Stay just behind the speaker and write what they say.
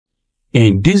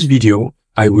In this video,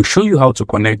 I will show you how to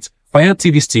connect Fire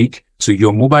TV Stick to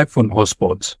your mobile phone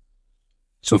hotspot.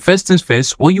 So first things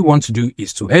first, what you want to do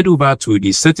is to head over to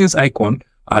the settings icon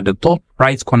at the top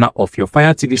right corner of your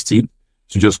Fire TV Stick.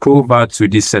 So just scroll over to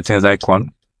this settings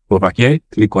icon over here,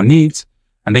 click on it,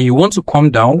 and then you want to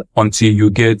come down until you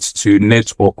get to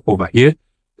network over here,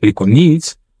 click on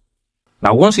it.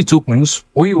 Now once it opens,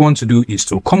 what you want to do is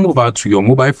to come over to your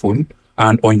mobile phone,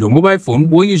 and on your mobile phone,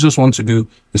 what you just want to do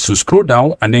is to scroll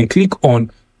down and then click on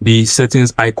the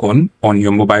settings icon on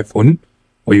your mobile phone,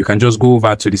 or you can just go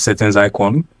over to the settings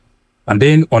icon. And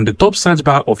then on the top search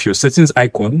bar of your settings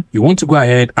icon, you want to go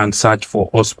ahead and search for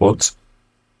hotspots.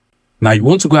 Now you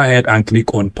want to go ahead and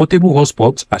click on portable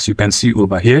hotspot, as you can see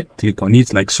over here. Click on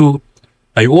it like so.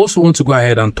 Now you also want to go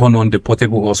ahead and turn on the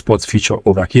portable hotspot feature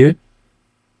over here.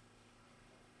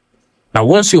 Now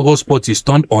once your hotspot is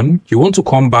turned on, you want to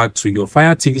come back to your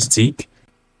Fire TV Stick,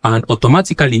 and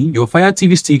automatically your Fire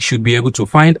TV Stick should be able to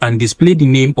find and display the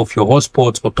name of your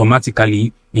hotspot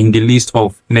automatically in the list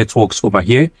of networks over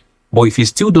here. But if it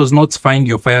still does not find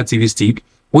your Fire TV Stick,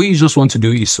 what you just want to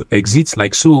do is to exit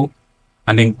like so,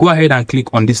 and then go ahead and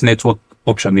click on this network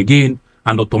option again,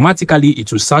 and automatically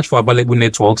it will search for available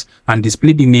networks and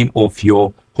display the name of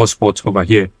your hotspot over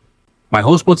here. My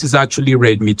hotspot is actually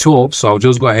Redmi 12, so I'll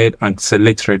just go ahead and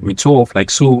select Redmi 12 like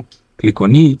so, click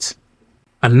on it.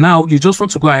 And now you just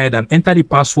want to go ahead and enter the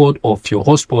password of your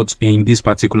hotspot in this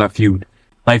particular field.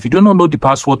 Now if you do not know the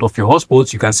password of your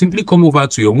hotspot, you can simply come over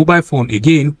to your mobile phone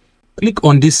again, click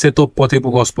on this setup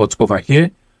portable hotspot over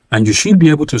here, and you should be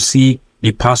able to see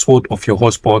the password of your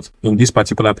hotspot in this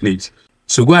particular place.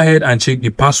 So go ahead and check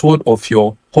the password of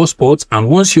your hotspot, and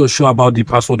once you're sure about the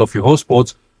password of your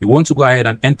hotspot, you want to go ahead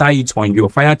and enter it on your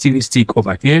Fire TV Stick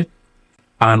over here.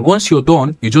 And once you're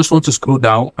done, you just want to scroll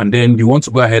down, and then you want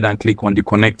to go ahead and click on the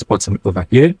connect button over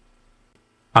here.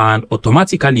 And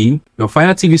automatically your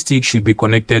Fire TV Stick should be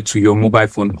connected to your mobile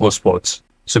phone hotspot.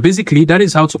 So basically that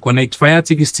is how to connect Fire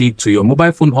TV Stick to your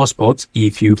mobile phone hotspot.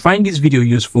 If you find this video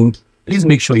useful, please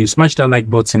make sure you smash that like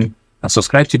button and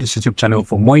subscribe to this YouTube channel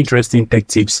for more interesting tech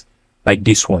tips like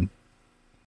this one.